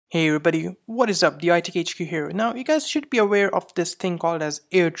Hey everybody, what is up? The ITHQ here. Now you guys should be aware of this thing called as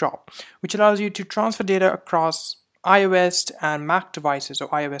Airdrop, which allows you to transfer data across iOS and Mac devices, or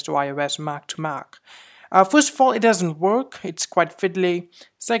iOS to iOS, Mac to Mac. First of all, it doesn't work. It's quite fiddly.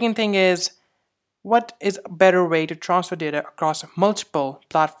 Second thing is, what is a better way to transfer data across multiple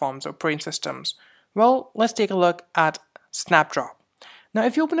platforms or operating systems? Well, let's take a look at Snapdrop. Now,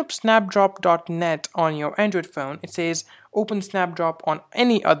 if you open up snapdrop.net on your Android phone, it says open Snapdrop on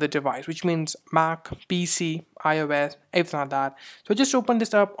any other device, which means Mac, PC, iOS, everything like that. So I just opened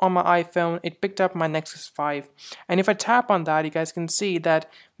this up on my iPhone. It picked up my Nexus 5. And if I tap on that, you guys can see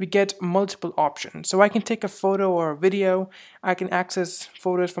that we get multiple options. So I can take a photo or a video. I can access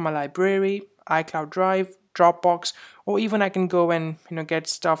photos from my library, iCloud Drive, Dropbox, or even I can go and get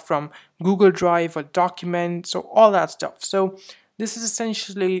stuff from Google Drive or documents or all that stuff. So this is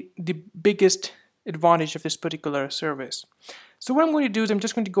essentially the biggest advantage of this particular service. So what I'm going to do is I'm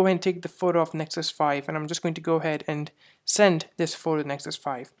just going to go ahead and take the photo of Nexus 5, and I'm just going to go ahead and send this photo to Nexus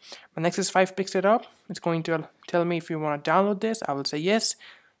 5. My Nexus 5 picks it up. It's going to tell me if you want to download this. I will say yes,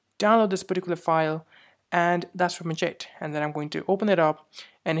 download this particular file, and that's pretty much it. And then I'm going to open it up,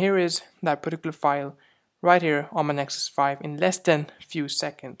 and here is that particular file right here on my Nexus 5 in less than a few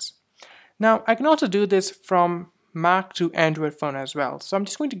seconds. Now I can also do this from Mac to Android phone as well. So I'm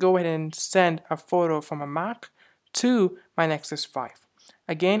just going to go ahead and send a photo from a Mac to my Nexus 5.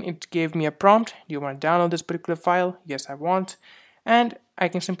 Again, it gave me a prompt. Do you want to download this particular file? Yes, I want. And I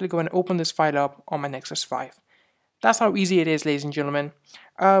can simply go and open this file up on my Nexus 5. That's how easy it is, ladies and gentlemen.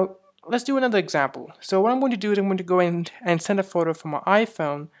 Let's do another example. So what I'm going to do is I'm going to go in and send a photo from my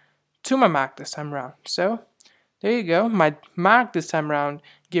iPhone to my Mac this time around. So there you go. My Mac this time around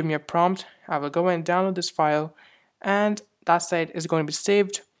gave me a prompt. I will go and download this file, and that site is going to be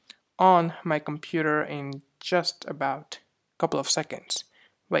saved on my computer in just about a couple of seconds.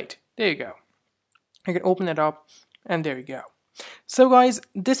 Wait, there you go. I can open it up, and there you go. So guys,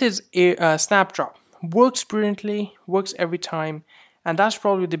 this is a Snapdrop. Works brilliantly, works every time, and that's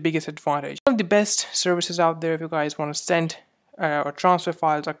probably the biggest advantage. One of the best services out there if you guys want to send or transfer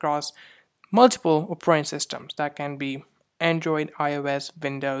files across multiple operating systems. That can be Android, iOS,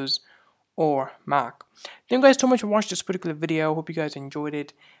 Windows, or Mac. Thank you guys so much for watching this particular video. Hope you guys enjoyed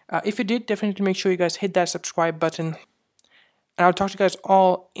it. If you did, definitely make sure you guys hit that subscribe button. And I'll talk to you guys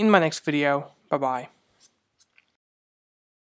all in my next video. Bye bye.